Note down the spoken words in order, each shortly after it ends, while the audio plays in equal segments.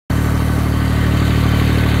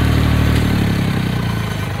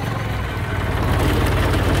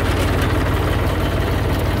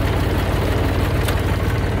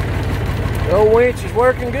winch is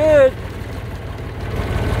working good.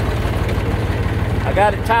 I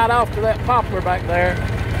got it tied off to that poplar back there.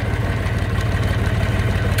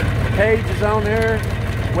 The cage is on there,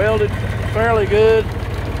 welded fairly good.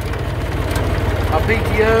 My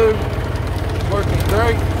PTO is working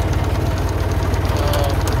great.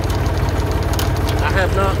 I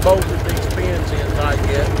have not bolted these pins in tight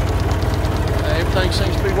yet. Everything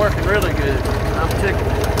seems to be working really good. I'm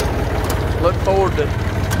tickled. Look forward to,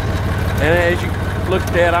 and as you look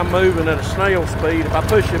at that, I'm moving at a snail speed. If I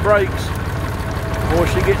push the brakes, once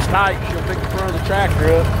she gets tight, she'll pick the front of the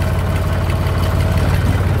tractor up.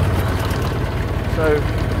 So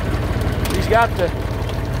she's got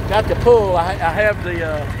the pull. I have the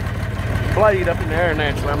blade up in the air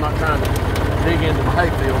naturally. I'm not trying to dig into the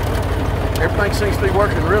hayfield. Everything seems to be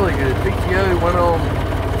working really good. PTO went on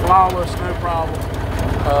flawless, no problem.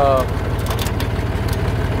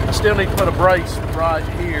 I still need to put a brace right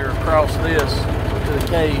here across this to the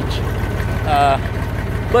cage.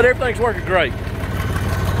 But everything's working great.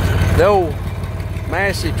 The old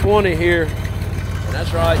Massey 20 here, and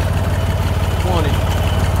that's right, 20.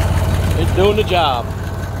 It's doing the job.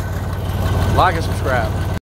 Like and subscribe.